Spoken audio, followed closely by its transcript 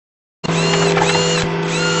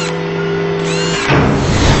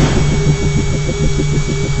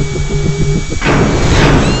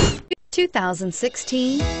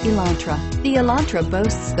2016 Elantra. The Elantra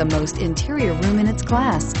boasts the most interior room in its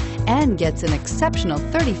class and gets an exceptional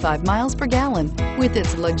 35 miles per gallon. With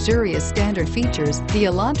its luxurious standard features, the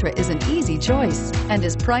Elantra is an easy choice and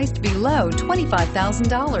is priced below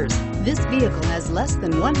 $25,000. This vehicle has less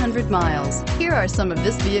than 100 miles. Here are some of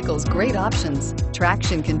this vehicle's great options: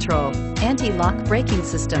 traction control, anti-lock braking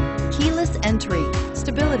system, keyless entry,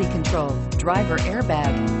 stability control, driver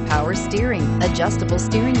airbag, power steering, adjustable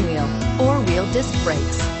steering wheel, four-wheel disc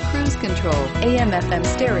brakes, cruise control, AM/FM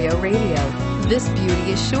stereo radio. This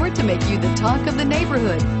beauty is sure to make you the talk of the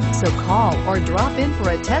neighborhood. So call or drop in for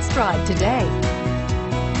a test drive today.